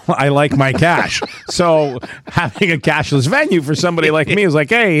Italian, I like my cash. So having a cashless venue for somebody like me is like,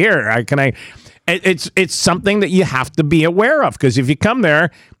 hey, here, it's something that you have to be aware of, because if you come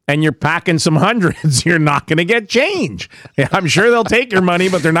there and you're packing some hundreds, you're not going to get change. I'm sure they'll take your money,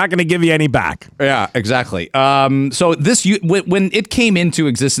 but they're not going to give you any back. Yeah, exactly. So when it came into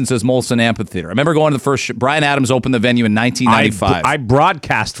existence as Molson Amphitheater, I remember going to the first. Brian Adams opened the venue in 1995. I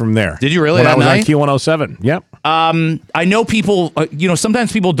broadcast from there. Did you really? When I was on Q107. Yep. I know people.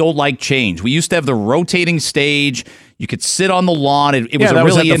 Sometimes people don't like change. We used to have the rotating stage. You could sit on the lawn. It was a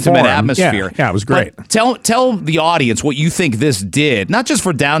really intimate atmosphere. Yeah, it was great. But tell the audience what you think this did, not just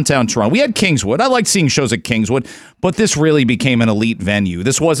for downtown Toronto. We had Kingswood. I liked seeing shows at Kingswood, but this really became an elite venue.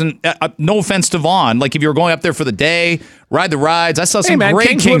 This wasn't, no offense to Vaughn, like if you were going up there for the day, ride the rides. I saw some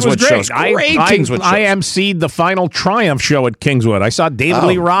great Kingswood shows. Great Kingswood shows. I emceed the final Triumph show at Kingswood. I saw David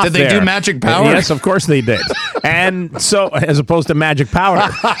Lee Roth Did they do Magic Power? Yes, of course they did. And so, as opposed to Magic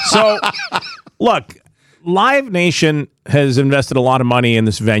Powder. So, look, Live Nation has invested a lot of money in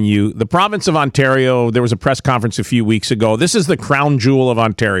this venue. The province of Ontario, there was a press conference a few weeks ago. This is the crown jewel of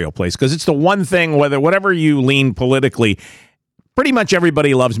Ontario Place, because it's the one thing, whatever you lean politically, pretty much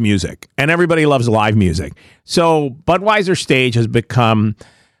everybody loves music, and everybody loves live music. So Budweiser Stage has become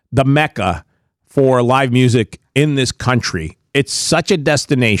the mecca for live music in this country. It's such a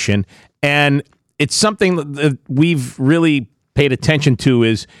destination, and it's something that we've really paid attention to,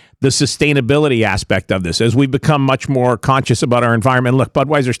 is the sustainability aspect of this, as we become much more conscious about our environment. Look,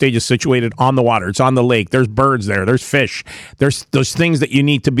 Budweiser Stage is situated on the water. It's on the lake. There's birds there. There's fish. There's those things that you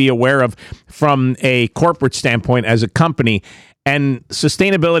need to be aware of from a corporate standpoint as a company. And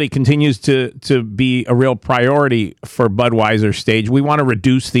sustainability continues to be a real priority for Budweiser Stage. We want to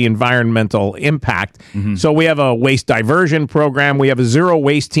reduce the environmental impact. Mm-hmm. So we have a waste diversion program. We have a zero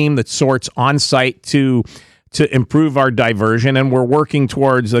waste team that sorts on site to improve our diversion, and we're working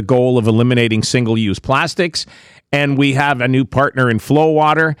towards the goal of eliminating single-use plastics. And we have a new partner in Flow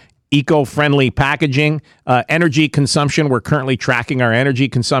Water, eco-friendly packaging, energy consumption. We're currently tracking our energy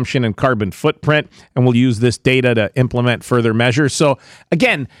consumption and carbon footprint, and we'll use this data to implement further measures. So,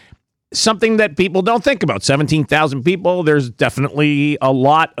 again, something that people don't think about. 17,000 people, there's definitely a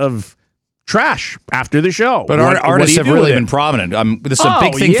lot of trash after the show. But artists have really been prominent. This is a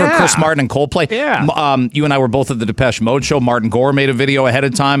big thing for Chris Martin and Coldplay. Yeah. You and I were both at the Depeche Mode show. Martin Gore made a video ahead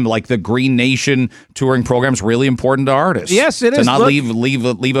of time. Like the Green Nation touring program is really important to artists. Yes, it is. To not leave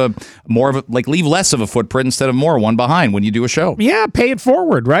less of a footprint instead of more, one behind when you do a show. Yeah, pay it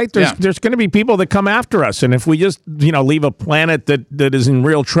forward, right? There's going to be people that come after us, and if we just leave a planet that is in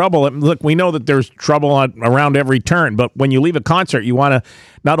real trouble, look, we know that there's trouble around every turn. But when you leave a concert, you want to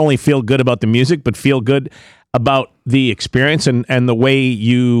not only feel good about the music, but feel good about the experience and the way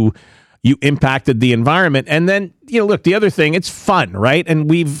you impacted the environment. And then, look, the other thing, it's fun, right? And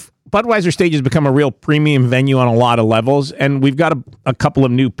Budweiser Stage has become a real premium venue on a lot of levels, and we've got a couple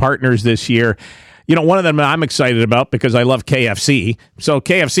of new partners this year. One of them I'm excited about because I love KFC. So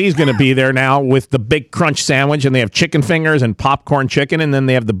KFC is going to be there now with the Big Crunch sandwich, and they have chicken fingers and popcorn chicken, and then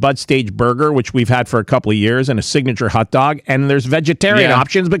they have the Bud Stage burger, which we've had for a couple of years, and a signature hot dog. And there's vegetarian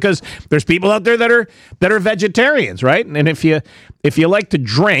options because there's people out there that are vegetarians, right? And if you like to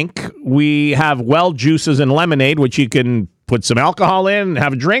drink, we have Well juices and lemonade, which you can put some alcohol in and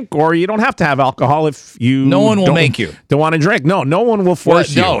have a drink, or you don't have to have alcohol if you No one will make you. Don't want to drink. No one will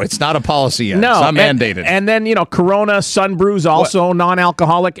force you. No, it's not a policy yet. No, it's not mandated. And then, Corona Sun Brews, also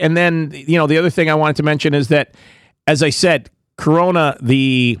non-alcoholic. And then, the other thing I wanted to mention is that, as I said, Corona,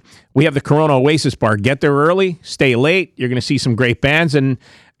 we have the Corona Oasis Bar. Get there early, stay late. You're going to see some great bands. And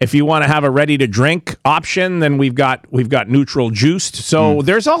if you want to have a ready-to-drink option, then we've got neutral juiced. So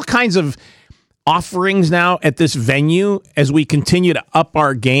there's all kinds of offerings now at this venue as we continue to up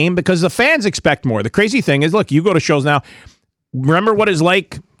our game because the fans expect more. The crazy thing is, look, you go to shows now, remember what it's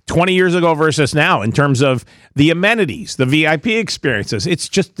like 20 years ago versus now in terms of the amenities, the VIP experiences. It's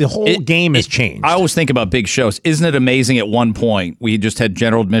just the whole game has changed. I always think about big shows. Isn't it amazing at one point we just had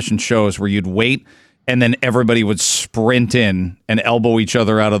general admission shows where you'd wait and then everybody would sprint in and elbow each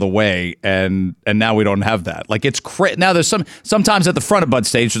other out of the way, and now we don't have that. Like it's now there's sometimes at the front of Bud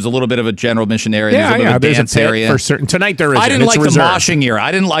Stage there's a little bit of a general admission area. There's a dance area for certain. Tonight there is. I didn't like the moshing era.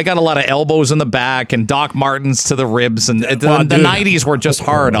 I got a lot of elbows in the back and Doc Martens to the ribs, and the 90s were just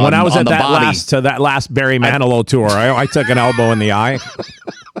hard on the body. When I was at that last Barry Manilow tour, I took an elbow in the eye.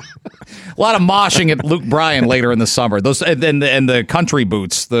 A lot of moshing at Luke Bryan later in the summer. Those and the country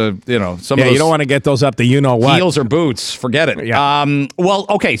boots. Some of those, you don't want to get those up the what heels or boots. Forget it. Yeah. Well,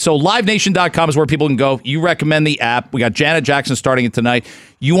 okay. So LiveNation.com is where people can go. You recommend the app. We got Janet Jackson starting it tonight.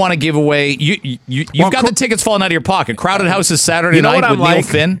 You want to give away? You've got the tickets falling out of your pocket. Crowded House is Saturday night with Neil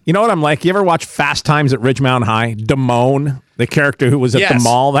Finn. You know what I'm like? You ever watch Fast Times at Ridgemount High? Damone, the character who was at the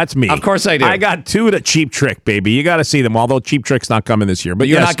mall. That's me. Of course I do. I got 2 to Cheap Trick, baby. You got to see them. Although Cheap Trick's not coming this year, but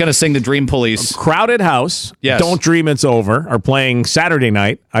you're not going to sing the Dream Police. Crowded House. Yes. Don't Dream It's Over are playing Saturday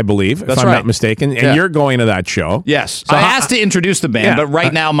night, I believe, if I'm not mistaken. And you're going to that show. Yes. So I asked to introduce the band, but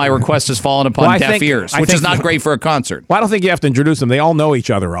right now my request has fallen upon deaf ears, which is not great for a concert. Well, I don't think you have to introduce them. They all know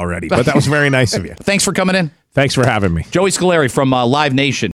each other already. But that was very nice of you. Thanks for coming in. Thanks for having me. Joey Scoleri from Live Nation.